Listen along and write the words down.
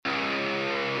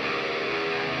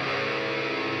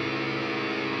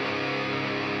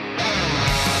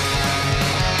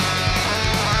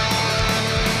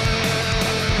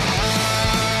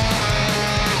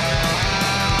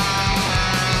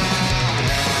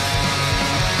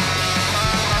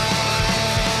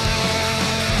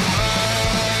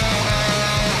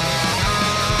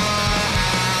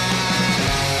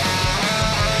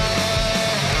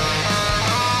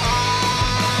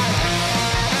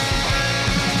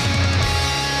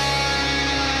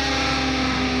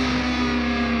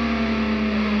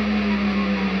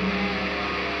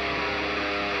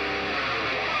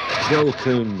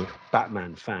Welcome,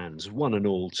 Batman fans, one and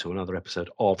all, to another episode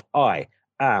of I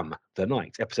Am the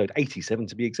Night, episode 87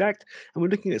 to be exact. And we're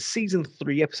looking at season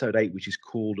 3, episode 8, which is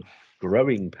called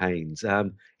Growing Pains.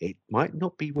 It might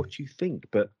not be what you think,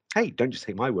 but hey, don't just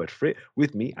take my word for it.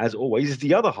 With me, as always, is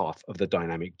the other half of the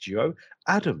dynamic duo,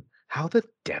 Adam. How the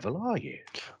devil are you?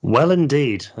 Well,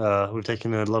 indeed. We've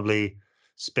taken a lovely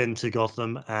spin to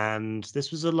Gotham, and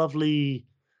this was a lovely,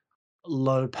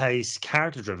 low-pace,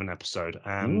 character-driven episode,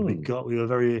 and we were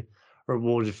very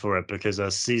rewarded for it because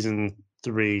season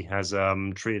 3 has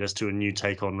treated us to a new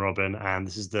take on Robin, and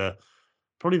this is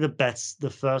probably the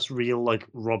first real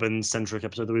Robin-centric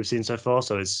episode that we've seen so far.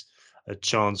 So it's a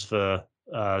chance for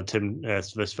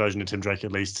this version of Tim Drake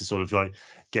at least to sort of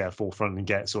get a forefront and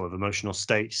get sort of emotional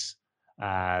stakes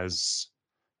as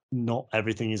not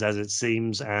everything is as it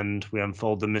seems, and we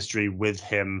unfold the mystery with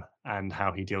him and how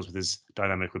he deals with his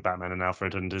dynamic with Batman and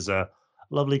Alfred, and is a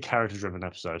lovely character-driven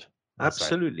episode, I'd say.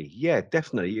 Absolutely. Yeah,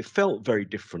 definitely. It felt very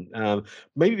different.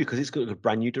 Maybe because it's got a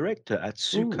brand new director, Ooh,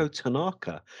 Atsuko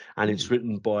Tanaka, and it's ooh.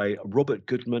 written by Robert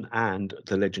Goodman and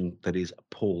the legend that is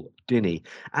Paul Dini.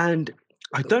 And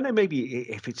I don't know, maybe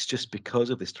if it's just because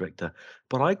of this director,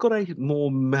 but I got a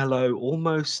more mellow,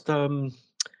 almost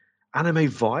anime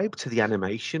vibe to the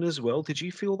animation as well. Did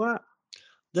you feel that?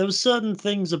 There were certain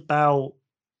things about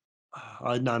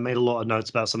I made a lot of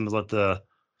notes about some of the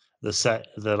set,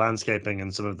 the landscaping,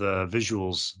 and some of the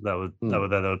visuals that were Hmm. there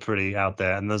that were pretty out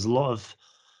there. And there's a lot of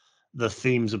the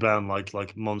themes about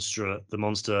the monster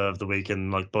of the week,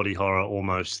 and like body horror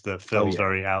almost that Oh, feels yeah.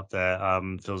 very out there.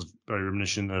 Feels very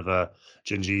reminiscent of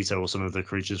Junji Ito or some of the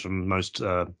creatures from most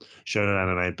shonen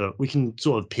anime. But we can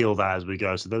sort of peel that as we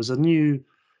go. So there was a new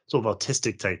sort of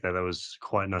artistic take there that was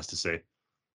quite nice to see.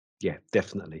 Yeah,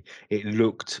 definitely. It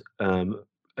looked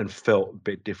and felt a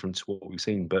bit different to what we've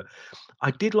seen, but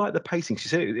I did like the pacing. She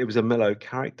said it was a mellow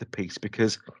character piece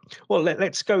because, well,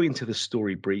 let's go into the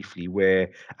story briefly.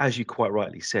 Where, as you quite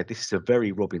rightly said, this is a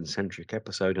very Robin centric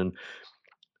episode, and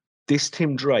this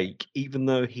Tim Drake, even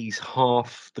though he's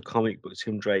half the comic book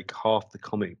Tim Drake, half the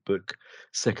comic book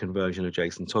second version of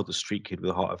Jason Todd, the street kid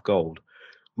with a heart of gold,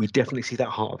 we definitely see that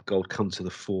heart of gold come to the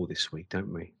fore this week,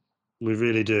 don't we? We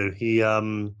really do.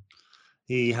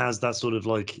 He has that sort of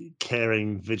like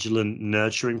caring, vigilant,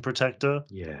 nurturing protector.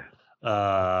 Yeah.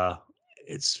 Uh,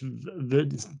 it's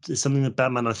something that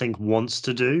Batman, I think, wants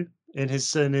to do in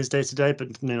his day to day,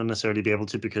 but may not necessarily be able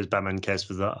to because Batman cares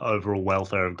for the overall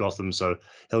welfare of Gotham. So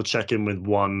he'll check in with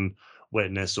one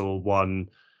witness or one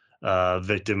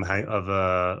victim of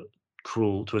a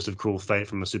cruel twist of cruel fate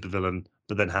from a supervillain,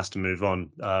 but then has to move on.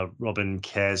 Robin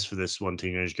cares for this one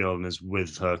teenage girl and is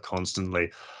with her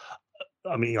constantly.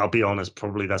 I mean, I'll be honest,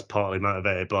 probably that's partly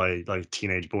motivated by like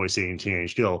teenage boy seeing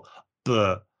teenage girl,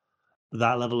 but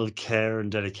that level of care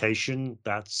and dedication,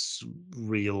 that's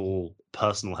real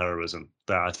personal heroism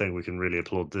that I think we can really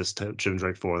applaud this Jim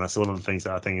Drake for. And that's one of the things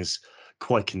that I think is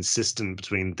quite consistent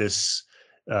between this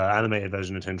animated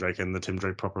version of Tim Drake and the Tim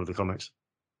Drake proper of the comics.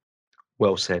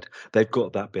 Well said. They've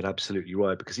got that bit absolutely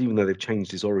right because even though they've changed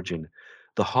his origin,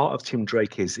 the heart of Tim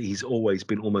Drake is he's always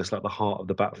been almost like the heart of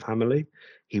the Bat family.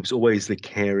 He was always the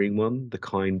caring one, the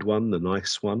kind one, the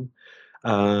nice one.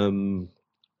 Um,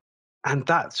 and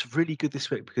that's really good this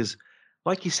week because,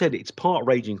 like you said, it's part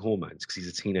raging hormones because he's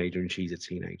a teenager and she's a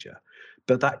teenager.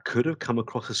 But that could have come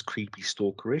across as creepy,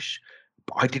 stalkerish.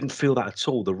 But I didn't feel that at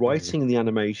all. The Mhm. writing and the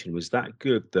animation was that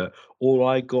good that all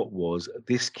I got was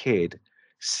this kid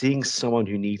seeing someone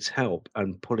who needs help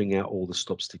and pulling out all the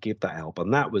stops to give that help.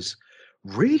 And that was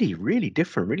really, really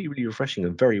different, really, really refreshing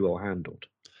and very well handled.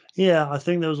 Yeah, I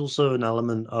think there was also an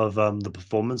element of the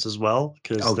performance as well,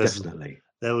 because Oh, definitely.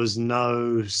 there was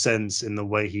no sense in the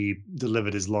way he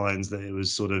delivered his lines that it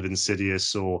was sort of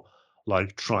insidious or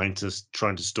like trying to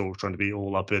stalk, trying to be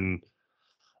all up in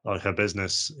like her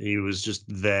business. He was just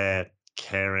there,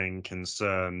 caring,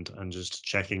 concerned, and just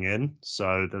checking in.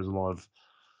 So there's a lot of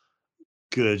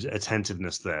good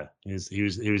attentiveness there. He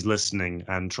was listening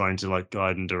and trying to like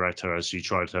guide and direct her as she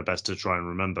tried her best to try and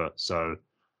remember. So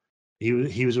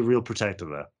he was a real protector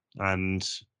there, and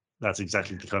that's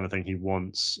exactly the kind of thing he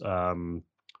wants to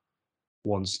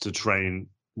train,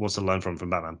 wants to learn from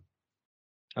Batman.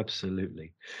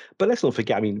 Absolutely. But let's not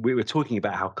forget, I mean, we were talking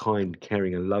about how kind,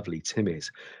 caring, and lovely Tim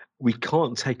is. We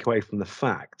can't take away from the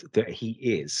fact that he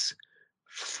is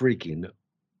friggin'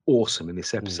 awesome in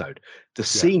this Mm, episode. The yeah,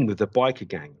 scene with the biker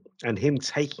gang and him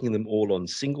taking them all on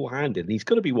single handed, and he's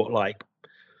got to be what, like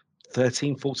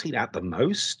 13, 14 at the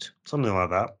most? something like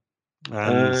that.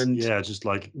 And And yeah, just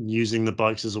like using the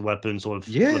bikes as a weapon, sort of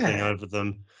flipping yeah, over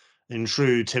them in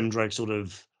true Tim Drake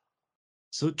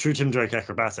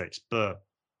acrobatics, but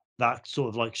that sort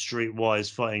of like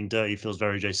streetwise fighting dirty feels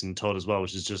very Jason Todd as well,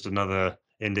 which is just another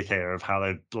indicator of how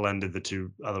they blended the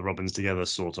two other Robins together,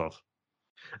 sort of.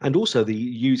 And also the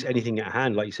use anything at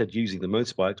hand, like you said, using the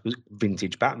motorbikes was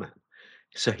vintage Batman.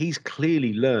 So he's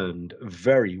clearly learned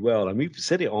very well. And we've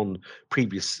said it on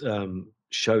previous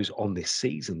shows on this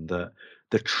season that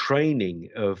the training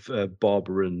of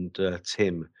Barbara and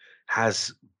Tim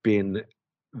has been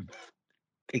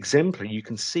exemplary. You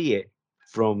can see it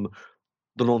from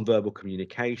the non-verbal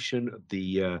communication,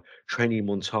 the training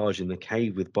montage in the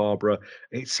cave with Barbara.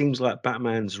 It seems like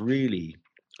Batman's really,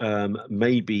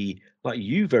 maybe, like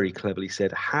you very cleverly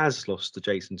said, has lost to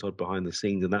Jason Todd behind the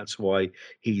scenes, and that's why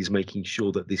he's making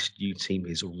sure that this new team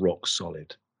is rock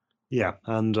solid. Yeah,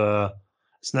 and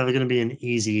it's never going to be an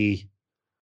easy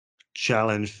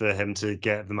challenge for him to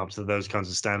get them up to those kinds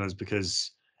of standards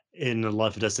because in a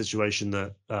life or death situation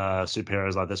that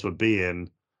superheroes like this would be in,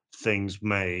 things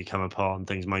may come apart and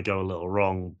things might go a little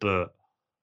wrong. But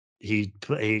he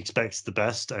expects the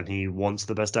best and he wants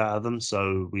the best out of them.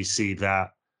 So we see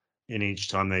that in each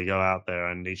time they go out there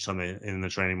and each time they in the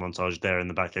training montage there in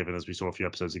the Batcave, as we saw a few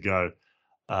episodes ago.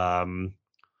 Um,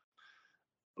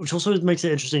 which also makes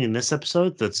it interesting in this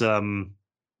episode that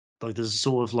like there's a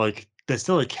sort of like there's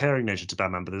still a caring nature to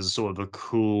Batman, but there's a sort of a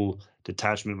cool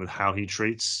detachment with how he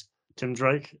treats Tim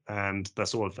Drake, and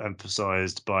that's sort of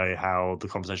emphasized by how the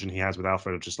conversation he has with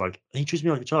Alfred of just like he treats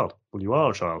me like a child. Well, you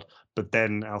are a child, but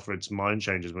then Alfred's mind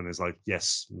changes when it's like,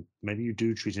 yes, maybe you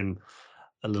do treat him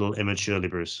a little immaturely,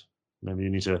 Bruce. Maybe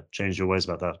you need to change your ways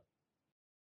about that.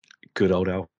 Good old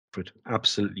Alfred,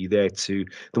 absolutely there to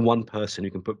the one person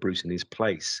who can put Bruce in his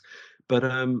place. But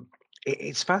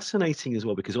it's fascinating as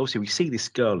well because obviously we see this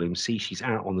girl and we see she's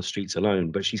out on the streets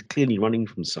alone, but she's clearly running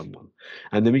from someone.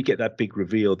 And then we get that big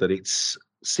reveal that it's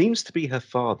seems to be her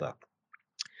father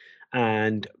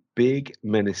and big,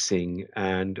 menacing,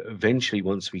 and eventually,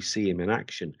 once we see him in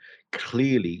action,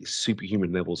 clearly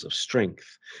superhuman levels of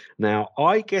strength. Now,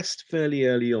 I guessed fairly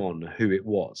early on who it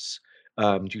was.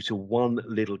 Due to one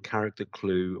little character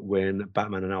clue when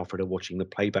Batman and Alfred are watching the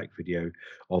playback video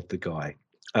of the guy.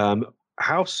 Um,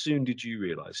 how soon did you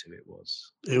realize who it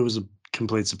was? It was a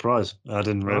complete surprise. I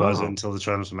didn't realize it Ah, until the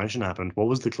transformation happened. What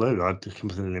was the clue? I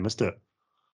completely missed it.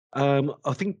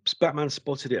 I think Batman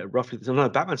spotted it at roughly. No,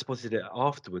 Batman spotted it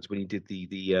afterwards when he did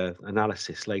the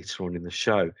analysis later on in the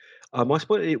show. I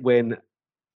spotted it when,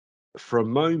 for a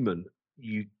moment,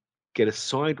 you get a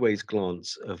sideways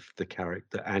glance of the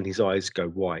character, and his eyes go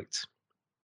white,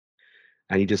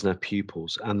 and he doesn't have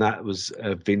pupils, and that was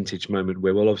a vintage moment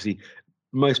where, well, obviously,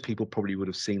 most people probably would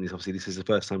have seen this. Obviously, this is the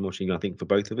first time watching, I think, for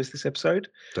both of us this episode.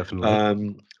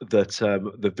 Definitely. That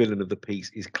the villain of the piece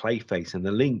is Clayface, and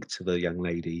the link to the young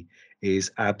lady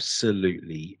is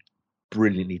absolutely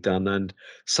brilliantly done. And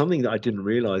something that I didn't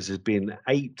realize has been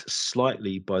aped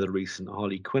slightly by the recent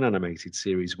Harley Quinn animated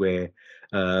series, where,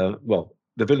 well,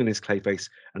 the villain is Clayface,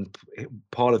 and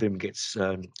part of him gets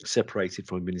separated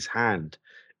from him in his hand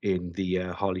in the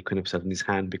Harley Quinn episode, and his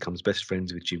hand becomes best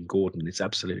friends with Jim Gordon. It's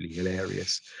absolutely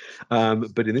hilarious.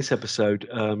 But in this episode,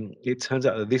 it turns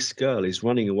out that this girl is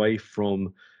running away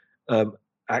from um,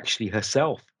 actually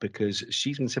herself because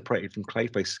she's been separated from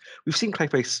Clayface. We've seen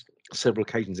Clayface several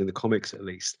occasions in the comics, at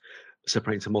least,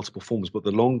 separate into multiple forms. But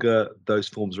the longer those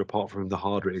forms are apart from him, the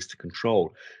harder it is to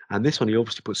control. And this one, he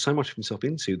obviously put so much of himself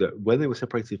into that when they were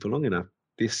separated for long enough,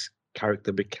 this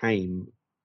character became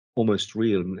almost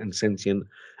real and sentient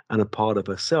and a part of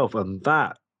herself. And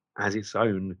that has its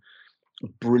own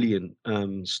brilliant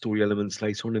story elements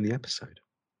later on in the episode.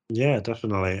 Yeah,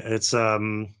 definitely. It's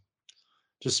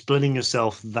just splitting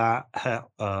yourself that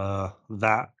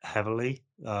heavily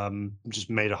just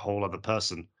made a whole other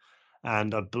person.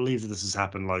 And I believe that this has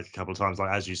happened like a couple of times.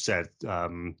 Like as you said,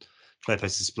 Clayface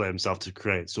has split himself to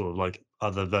create sort of like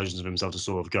other versions of himself to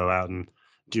sort of go out and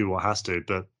do what has to.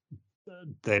 But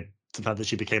the fact that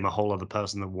she became a whole other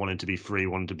person that wanted to be free,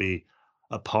 wanted to be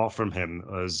apart from him,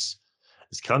 was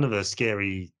it's kind of a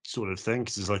scary sort of thing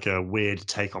because it's like a weird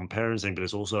take on parenting, but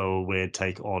it's also a weird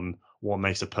take on what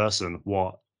makes a person,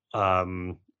 what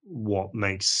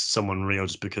makes someone real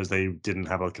just because they didn't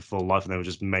have like a full life and they were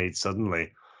just made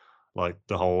suddenly, like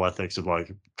the whole ethics of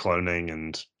like cloning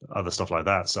and other stuff like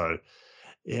that. So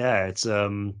yeah, it's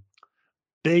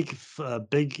big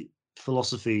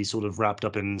philosophy sort of wrapped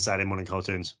up in Saturday morning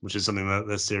cartoons, which is something that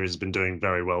this series has been doing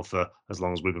very well for as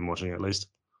long as we've been watching it, at least.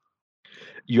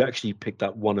 You actually picked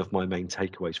up one of my main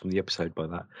takeaways from the episode by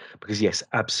that, because yes,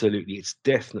 absolutely, it's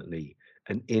definitely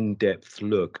an in-depth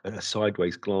look and a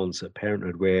sideways glance at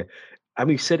parenthood, where and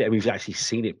we've said it, and we've actually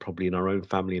seen it probably in our own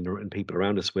family and people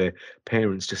around us, where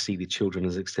parents just see the children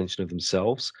as an extension of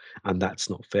themselves, and that's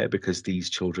not fair because these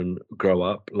children grow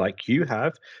up like you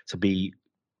have to be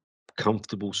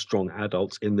comfortable, strong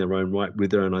adults in their own right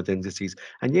with their own identities.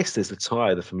 And yes, there's the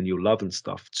tie, the familial love and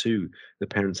stuff to the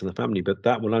parents and the family, but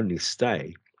that will only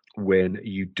stay when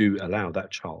you do allow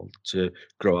that child to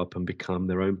grow up and become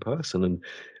their own person. And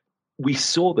we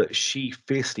saw that she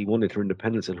fiercely wanted her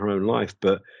independence in her own life,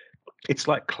 but it's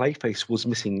like Clayface was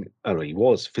missing, oh, he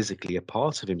was physically a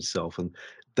part of himself, and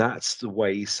that's the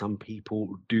way some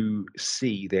people do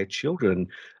see their children.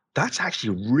 That's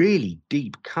actually a really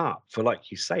deep cut for, like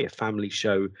you say, a family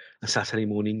show, a Saturday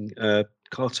morning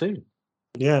cartoon.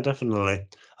 Yeah, definitely.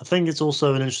 I think it's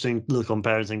also an interesting look on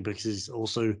parenting because it's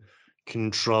also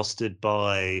contrasted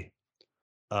by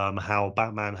how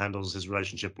Batman handles his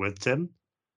relationship with Tim,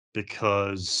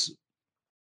 because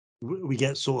we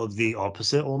get sort of the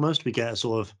opposite almost. We get a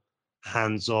sort of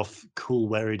hands off, cool,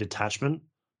 wary detachment,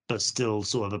 but still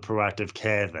sort of a proactive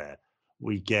care there.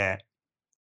 We get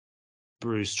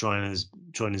Bruce trying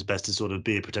his best to sort of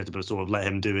be a protector, but sort of let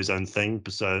him do his own thing.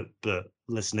 But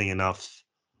listening enough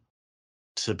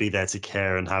to be there to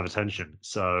care and have attention.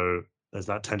 So there's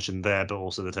that tension there, but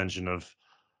also the tension of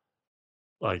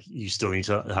like you still need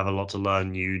to have a lot to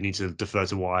learn. You need to defer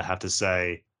to what I have to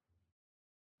say,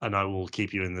 and I will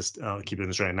keep you in this. I'll keep you in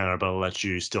the straight and narrow, but I'll let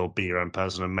you still be your own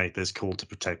person and make this call to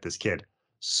protect this kid.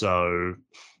 So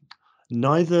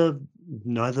neither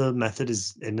neither method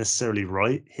is necessarily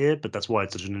right here, but that's why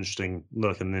it's such an interesting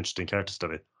look and an interesting character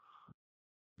study.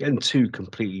 And two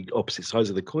completely opposite sides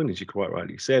of the coin, as you quite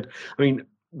rightly said. I mean,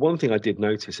 one thing I did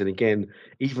notice, and again,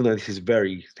 even though this is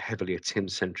very heavily a Tim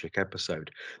centric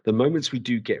episode, the moments we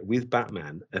do get with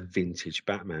Batman, a vintage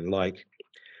Batman, like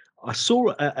I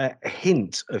saw a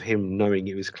hint of him knowing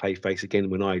it was Clayface again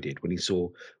when I did, when he saw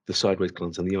the sideways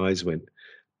glance and the eyes went.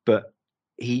 But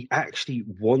he actually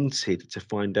wanted to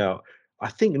find out, I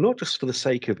think, not just for the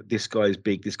sake of this guy's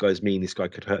big, this guy's mean, this guy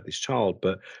could hurt this child,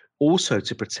 but also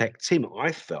to protect him,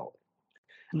 I felt.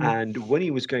 Mm, And when he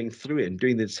was going through it and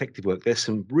doing the detective work, there's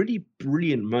some really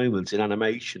brilliant moments in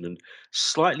animation and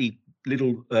slightly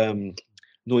little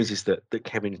noises that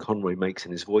Kevin Conroy makes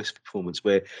in his voice performance,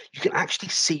 where you can actually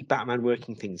see Batman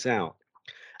working things out.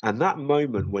 And that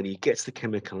moment when he gets the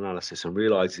chemical analysis and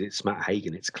realizes it's Matt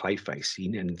Hagen, it's Clayface,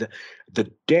 and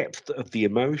the depth of the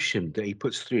emotion that he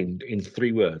puts through in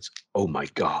 3 words, oh my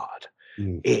God,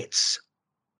 mm. it's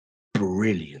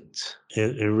brilliant.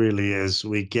 It really is.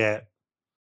 We get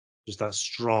just that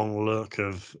strong look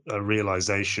of a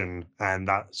realization, and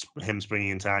that's him springing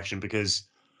into action because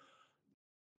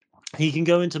he can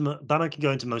go into Batman can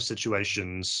go into most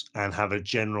situations and have a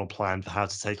general plan for how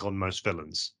to take on most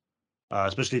villains,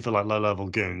 especially for like low level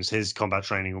goons. His combat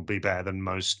training will be better than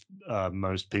most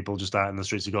people just out in the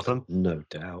streets of Gotham. No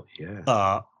doubt, yeah.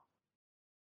 But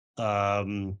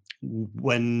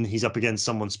when he's up against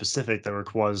someone specific that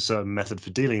requires a certain method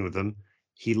for dealing with them,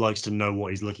 he likes to know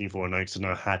what he's looking for and likes to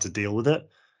know how to deal with it.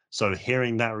 So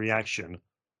hearing that reaction,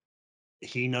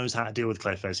 he knows how to deal with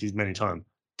Clayface. He's many times.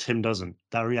 Tim doesn't.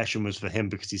 That reaction was for him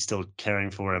because he's still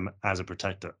caring for him as a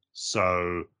protector.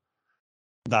 So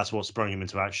that's what sprung him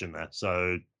into action there.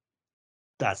 So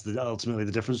that's ultimately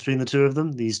the difference between the two of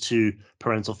them. These two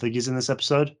parental figures in this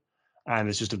episode, and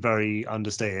it's just a very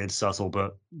understated, subtle,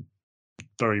 but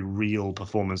very real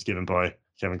performance given by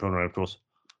Kevin Conroy, of course.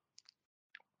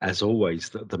 As always,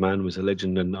 the man was a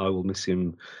legend, and I will miss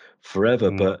him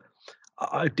forever. Mm. But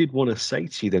I did want to say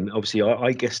to you then, obviously,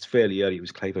 I guessed fairly early it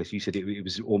was Clayface. You said it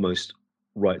was almost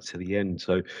right to the end.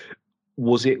 So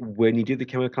was it when he did the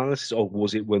chemical analysis, or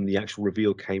was it when the actual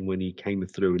reveal came, when he came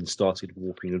through and started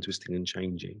warping and twisting and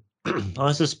changing?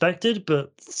 I suspected,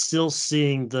 but still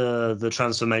seeing the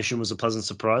transformation was a pleasant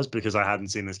surprise because I hadn't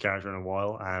seen this character in a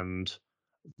while, and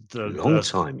Long the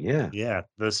time, yeah. yeah,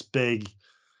 this big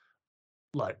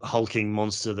like hulking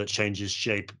monster that changes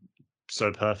shape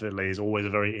so perfectly is always a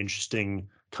very interesting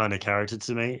kind of character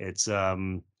to me. It's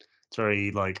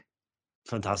very like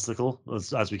fantastical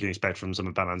as we can expect from some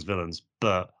of Batman's villains,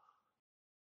 but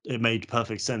it made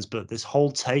perfect sense. But this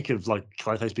whole take of like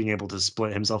Clayface being able to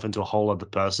split himself into a whole other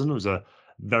person was a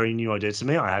very new idea to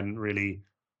me. I hadn't really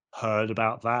heard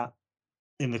about that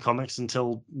in the comics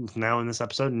until now in this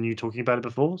episode, and you talking about it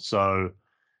before. So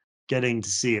getting to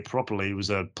see it properly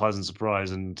was a pleasant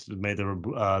surprise and made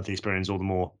the experience all the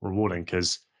more rewarding.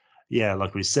 Because, yeah,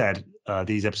 like we said,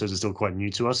 these episodes are still quite new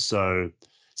to us, so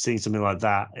seeing something like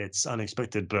that, it's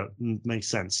unexpected but makes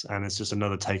sense, and it's just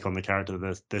another take on the character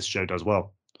that this show does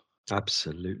well.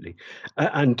 Absolutely.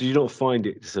 And do you not find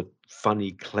it's a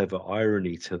funny, clever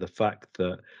irony to the fact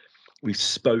that we've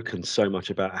spoken so much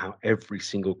about how every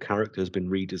single character has been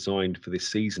redesigned for this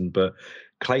season, but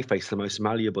Clayface, the most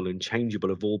malleable and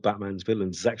changeable of all Batman's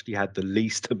villains, has actually had the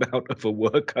least amount of a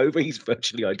workover. He's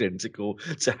virtually identical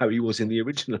to how he was in the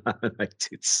original animated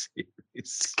It's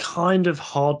series. kind of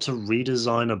hard to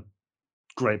redesign a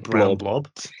great brown Blob. blob.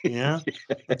 Yeah.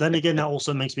 But then again, that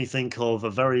also makes me think of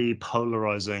a very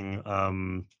polarizing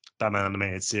Batman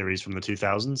animated series from the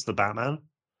 2000s, The Batman,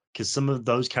 because some of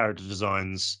those character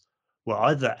designs were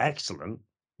either excellent,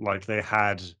 like they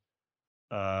had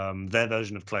their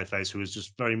version of Clayface, who was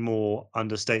just very more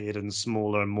understated and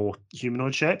smaller and more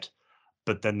humanoid shaped.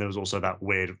 But then there was also that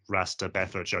weird Rasta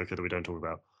barefoot Joker that we don't talk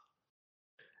about.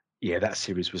 Yeah, that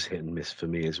series was hit and miss for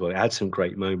me as well. It had some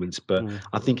great moments, but Mm.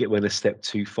 I think it went a step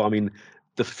too far. I mean,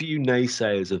 the few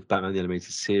naysayers of Batman the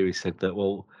Animated Series said that,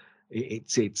 well,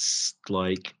 it's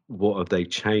like, what have they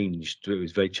changed? It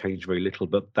was very changed very little,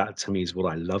 but that to me is what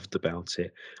I loved about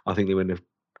it. I think they went a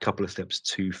couple of steps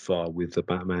too far with the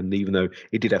Batman, even though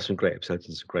it did have some great episodes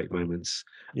and some great Mm. moments.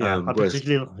 Yeah, I Whereas,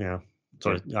 particularly yeah. yeah,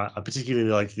 Sorry, I particularly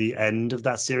like the end of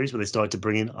that series where they started to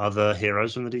bring in other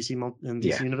heroes from the in DC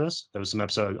yeah, universe. There was some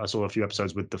episode I saw a few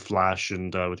episodes with the Flash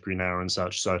and with Green Arrow and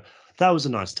such. So that was a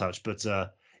nice touch. But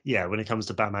yeah, when it comes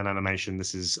to Batman animation,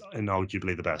 this is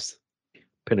inarguably the best.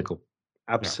 pinnacle,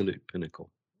 Yeah. absolute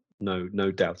pinnacle,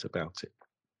 no doubt about it.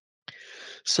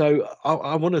 So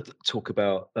I want to talk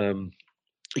about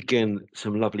again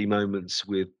some lovely moments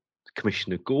with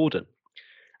Commissioner Gordon,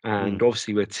 and Mm.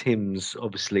 obviously where Tim's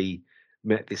obviously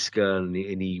met this girl and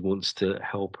he wants to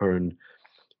help her, and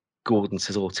Gordon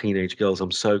says, "Oh, teenage girls,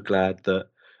 I'm so glad that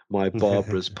my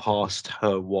Barbara's past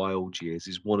her wild years,"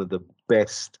 is one of the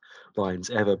best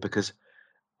lines ever because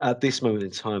at this moment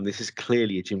in time, this is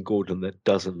clearly a Jim Gordon that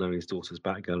doesn't know his daughter's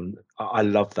Batgirl. And I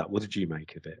love that. What did you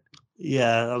make of it?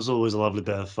 Yeah, that was always a lovely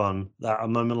bit of fun. That a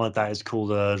moment like that is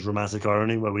called a dramatic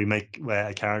irony, where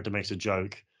a character makes a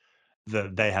joke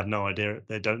that they have no idea,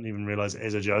 they don't even realize it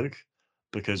is a joke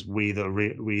because we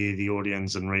the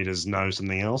audience and readers know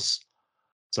something else.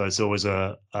 So it's always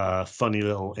a funny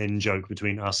little in joke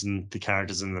between us and the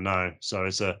characters in the know. So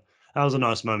that was a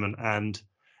nice moment, and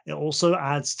it also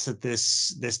adds to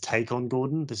this take on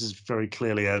Gordon. This is very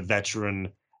clearly a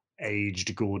veteran,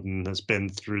 aged Gordon that's been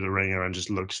through the ringer and just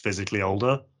looks physically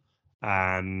older.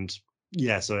 And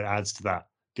yeah, so it adds to that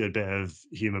good bit of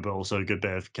humor, but also a good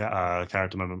bit of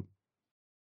character moment.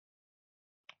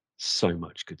 So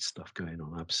much good stuff going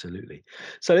on, absolutely.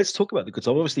 So let's talk about the good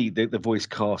stuff. Obviously, the voice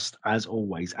cast, as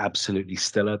always, absolutely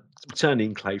stellar.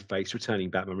 Returning Clayface, returning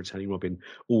Batman, returning Robin,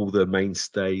 all the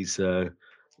mainstays.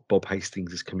 Bob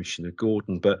Hastings as Commissioner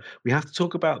Gordon, but we have to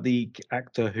talk about the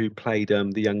actor who played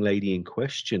the young lady in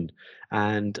question,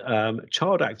 and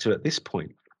child actor at this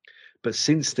point, but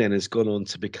since then has gone on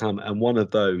to become and one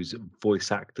of those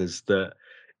voice actors that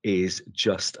is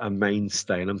just a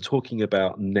mainstay. And I'm talking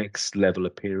about next level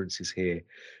appearances here.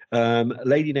 A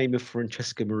lady named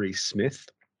Francesca Marie Smith,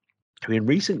 who in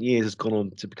recent years has gone on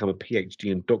to become a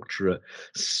PhD and doctorate,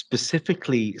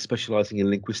 specifically specializing in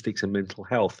linguistics and mental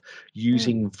health, Hmm.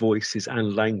 using voices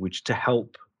and language to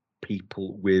help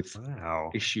people with Wow.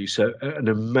 issues. So, an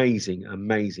amazing,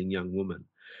 amazing young woman.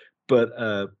 But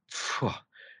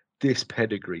this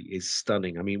pedigree is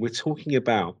stunning. I mean, we're talking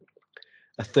about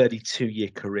a 32-year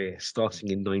career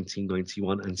starting in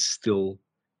 1991 and still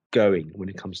going when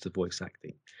it comes to voice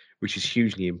acting, which is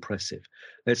hugely impressive.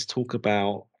 Let's talk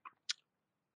about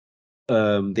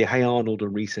the Hey Arnold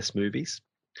and Recess movies,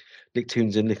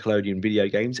 Nicktoons and Nickelodeon video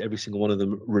games, every single one of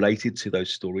them related to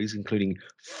those stories, including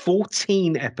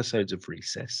 14 episodes of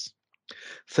Recess,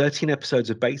 13 episodes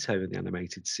of Beethoven, the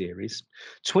animated series,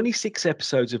 26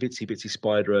 episodes of Itsy Bitsy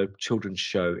Spider, a children's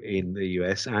show in the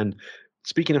US. And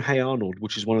speaking of Hey Arnold,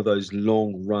 which is one of those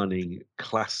long running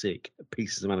classic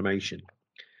pieces of animation,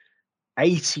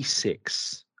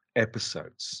 86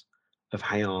 episodes of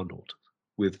Hey Arnold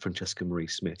with Francesca Marie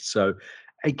Smith. So,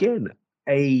 again,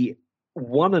 a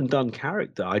one and done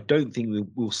character. I don't think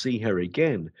we'll see her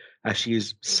again as she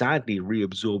is sadly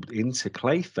reabsorbed into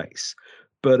Clayface.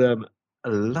 But a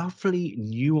lovely,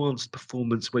 nuanced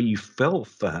performance where you felt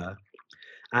for her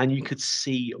and you could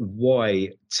see why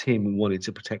Tim wanted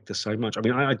to protect her so much. I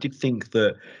mean, I did think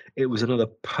that it was another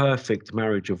perfect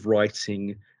marriage of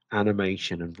writing,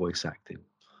 animation, and voice acting.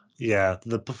 Yeah,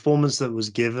 the performance that was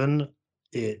given,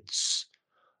 it's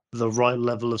the right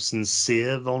level of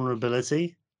sincere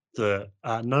vulnerability that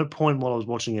at no point while I was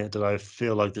watching it did I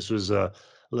feel like this was a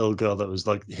little girl that was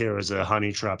like here as a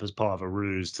honey trap as part of a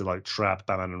ruse to like trap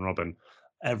Batman and Robin.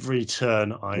 Every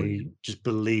turn I Brilliant. just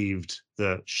believed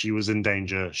that she was in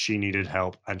danger, she needed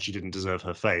help, and she didn't deserve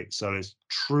her fate. So it's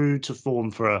true to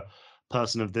form for a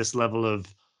person of this level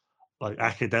of like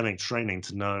academic training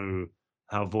to know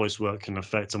how voice work can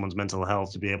affect someone's mental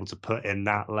health to be able to put in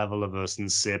that level of a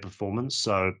sincere performance.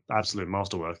 So absolute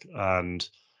masterwork. And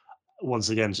once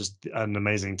again, just an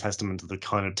amazing testament to the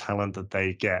kind of talent that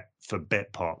they get for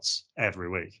bit parts every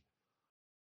week.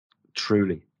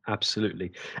 Truly,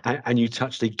 absolutely. And you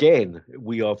touched again,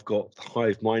 we have got the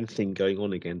hive mind thing going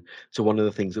on again. So one of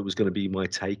the things that was going to be my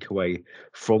takeaway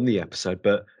from the episode,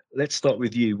 but let's start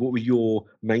with you. What were your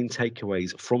main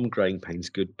takeaways from Growing Pains,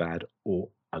 good, bad, or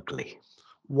ugly?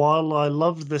 While I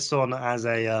loved this one as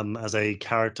a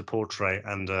character portrait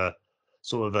and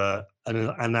sort of an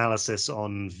analysis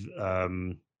on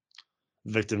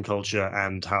victim culture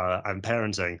and how and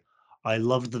parenting. I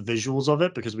loved the visuals of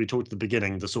it because we talked at the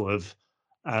beginning, the sort of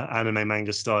anime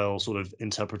manga style sort of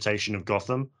interpretation of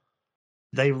Gotham.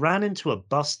 They ran into a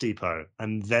bus depot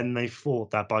and then they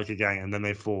fought that biker gang and then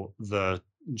they fought the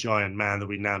giant man that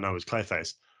we now know as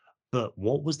Clayface. But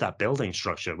what was that building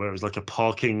structure where it was like a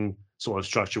parking sort of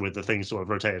structure with the things sort of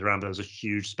rotated around, but there was a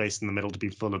huge space in the middle to be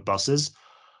full of buses?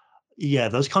 Yeah,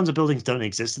 those kinds of buildings don't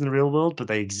exist in the real world, but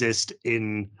they exist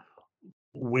in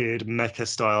weird mecha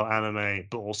style anime,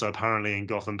 but also apparently in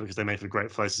Gotham because they make for great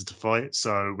places to fight.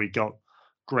 So we got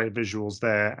great visuals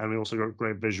there, and we also got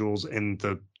great visuals in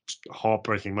the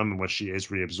heartbreaking moment where she is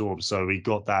reabsorbed. So we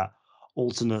got that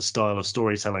alternate style of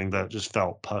storytelling that just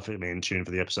felt perfectly in tune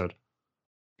for the episode.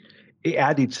 It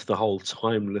added to the whole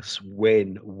timeless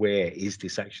when, where is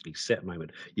this actually set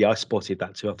moment. Yeah, I spotted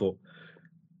that too. I thought,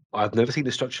 I've never seen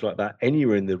a structure like that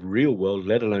anywhere in the real world,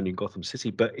 let alone in Gotham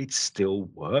City, but it still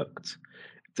worked.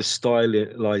 The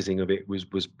stylizing of it was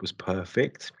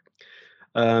perfect.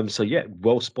 So yeah,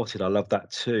 well spotted. I love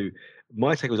that too.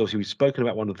 My take was obviously we've spoken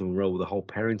about one of them role, the whole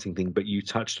parenting thing, but you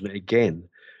touched on it again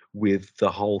with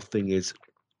the whole thing is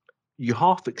you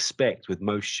half expect with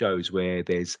most shows where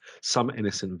there's some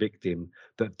innocent victim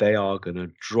that they are going to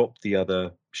drop the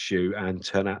other shoe and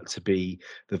turn out to be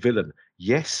the villain.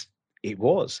 Yes, it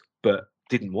was, but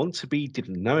didn't want to be,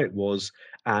 didn't know it was,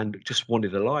 and just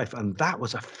wanted a life. And that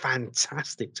was a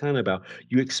fantastic turnabout.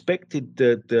 You expected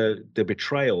the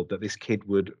betrayal that this kid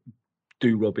would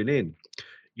do Robin in.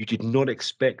 You did not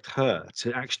expect her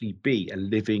to actually be a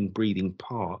living, breathing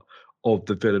part of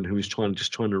the villain who was trying to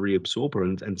reabsorb her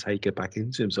and take her back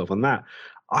into himself. And that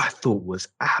I thought was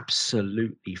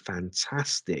absolutely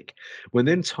fantastic. When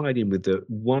then tied in with the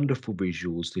wonderful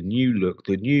visuals, the new look,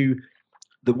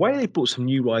 the way they brought some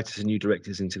new writers and new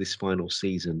directors into this final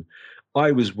season,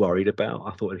 I was worried about.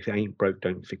 I thought if it ain't broke,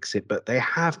 don't fix it. But they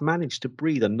have managed to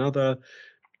breathe another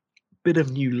bit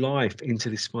of new life into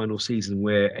this final season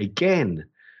where again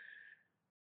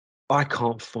I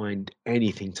can't find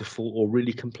anything to fault or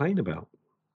really complain about.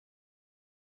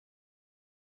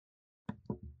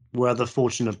 We're at the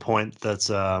fortunate point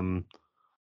that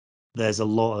there's a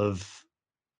lot of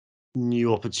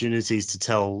new opportunities to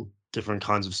tell different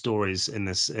kinds of stories in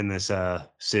this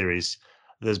series.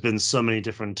 There's been so many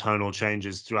different tonal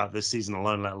changes throughout this season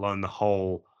alone, let alone the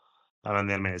whole and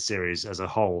the animated series as a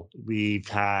whole. We've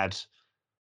had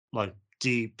like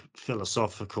deep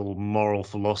philosophical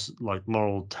like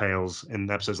moral tales in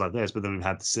episodes like this, but then we've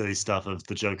had the silly stuff of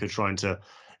the Joker trying to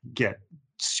get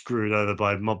screwed over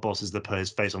by mob bosses that put his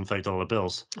face on fake dollar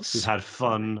bills. We've had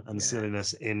Funny, fun and yeah.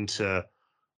 silliness into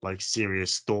like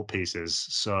serious thought pieces.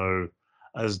 So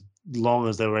as long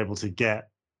as they were able to get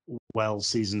well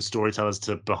seasoned storytellers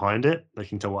to behind it, they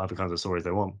can tell whatever kinds of stories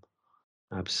they want.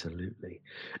 Absolutely.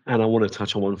 And I want to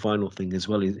touch on one final thing as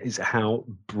well is how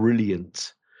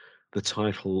brilliant the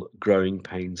title Growing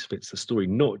Pains fits the story,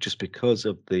 not just because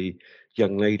of the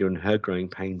young lady and her growing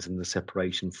pains and the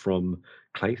separation from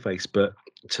Clayface, but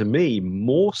to me,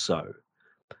 more so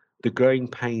the growing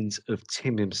pains of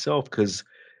Tim himself, because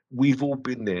we've all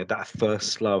been there, that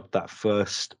first love, that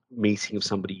first meeting of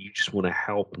somebody you just want to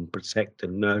help and protect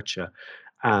and nurture,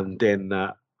 and then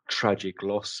that tragic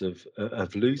loss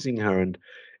of losing her. And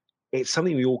it's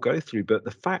something we all go through, but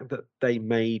the fact that they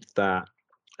made that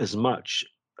as much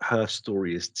her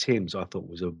story as Tim's, I thought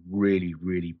was a really,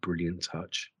 really brilliant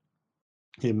touch.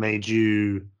 It made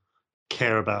you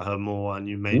care about her more and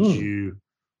you made Mm, you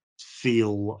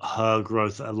feel her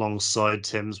growth alongside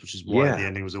Tim's, which is why the yeah,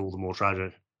 ending was all the more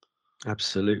tragic.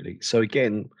 absolutely. So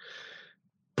again,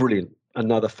 brilliant.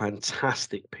 Another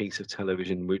fantastic piece of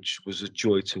television, which was a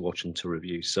joy to watch and to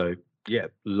review. So yeah,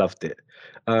 loved it.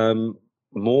 Um,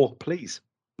 More, please.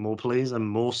 More please and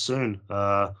more soon.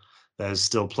 There's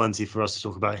still plenty for us to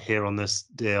talk about here on this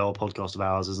DL podcast of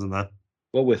ours, isn't there?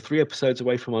 Well, we're 3 episodes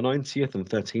away from our 90th and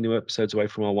 13 episodes away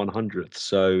from our 100th.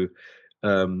 So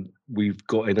we've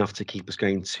got enough to keep us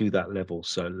going to that level.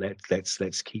 So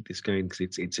let's keep this going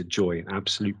because it's a joy, an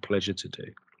absolute pleasure to do.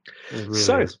 It really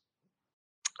So is.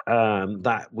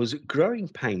 that was Growing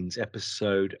Pains,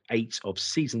 episode 8 of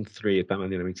season 3 of Batman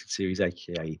the Animated Series,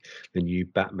 aka the new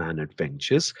Batman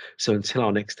Adventures. So until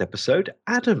our next episode,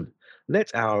 Adam,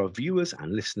 let our viewers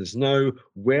and listeners know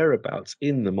whereabouts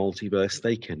in the multiverse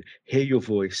they can hear your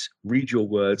voice, read your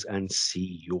words, and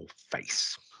see your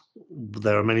face.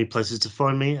 There are many places to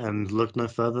find me, and look no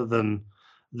further than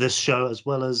this show, as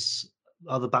well as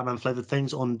other Batman flavored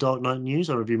things on Dark Knight News.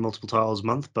 I review multiple titles a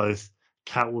month, both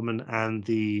Catwoman and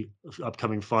the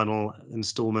upcoming final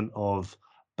installment of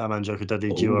Batman Joker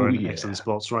Deadly Duo are Oh, in excellent yeah.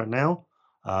 spots right now.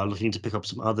 Looking to pick up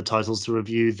some other titles to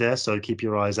review there, so keep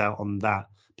your eyes out on that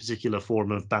particular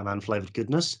form of Batman flavored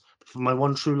goodness. But for my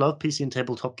one true love, PC and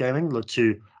tabletop gaming, look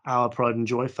to Our Pride and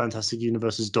Joy,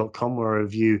 fantasticuniverses.com, where I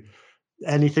review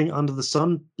anything under the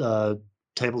sun,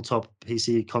 tabletop,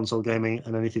 PC, console gaming,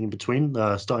 and anything in between.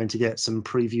 Starting to get some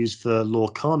previews for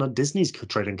Lorcana, Disney's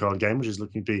trading card game, which is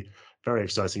looking to be very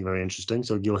exciting, very interesting.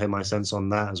 So you'll hear my sense on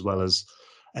that, as well as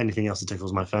anything else that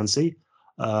tickles my fancy.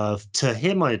 To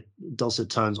hear my dulcet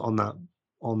tones on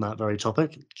that very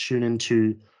topic, tune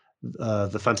into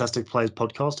the Fantastic Players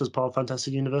podcast as part of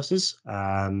Fantastic Universes,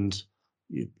 and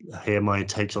you hear my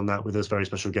takes on that with those very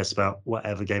special guests about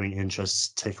whatever gaming interests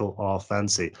tickle our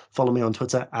fancy. Follow me on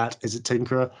Twitter at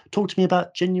IsItTinkerer. Talk to me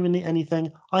about genuinely anything.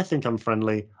 I think I'm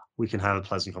friendly. We can have a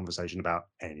pleasant conversation about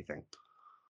anything.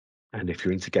 And if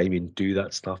you're into gaming, do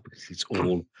that stuff because it's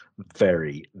all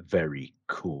very, very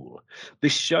cool.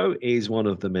 This show is one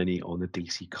of the many on the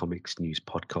DC Comics News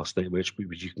podcast network,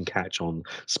 which you can catch on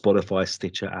Spotify,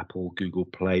 Stitcher, Apple, Google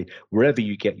Play, wherever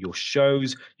you get your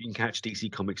shows. You can catch DC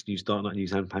Comics News, Dark Knight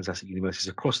News, and Fantastic Universes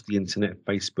across the internet,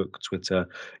 Facebook, Twitter,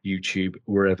 YouTube,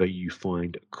 wherever you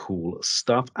find cool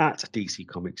stuff at DC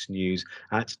Comics News,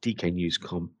 at DK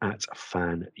Newscom, at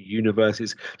Fan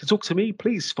Universes. To talk to me,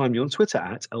 please find me on Twitter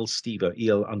at lstevo,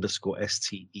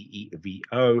 EL_STEEVO,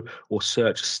 or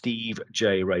search Steve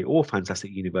J. Ray or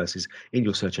Fantastic Universes in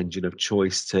your search engine of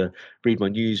choice to read my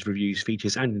news, reviews,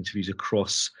 features, and interviews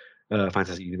across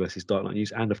Fantastic Universes, Dark Knight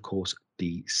News, and of course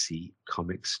DC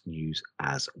Comics News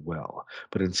as well.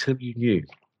 But until you knew,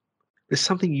 there's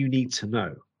something you need to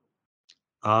know.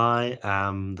 I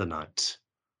am the Knight.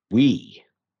 We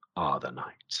are the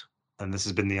night. And this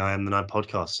has been the I Am the Night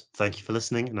podcast. Thank you for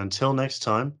listening. And until next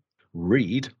time,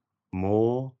 Read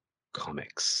more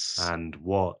comics. and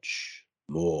watch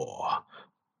More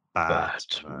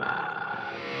Batman.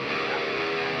 Batman.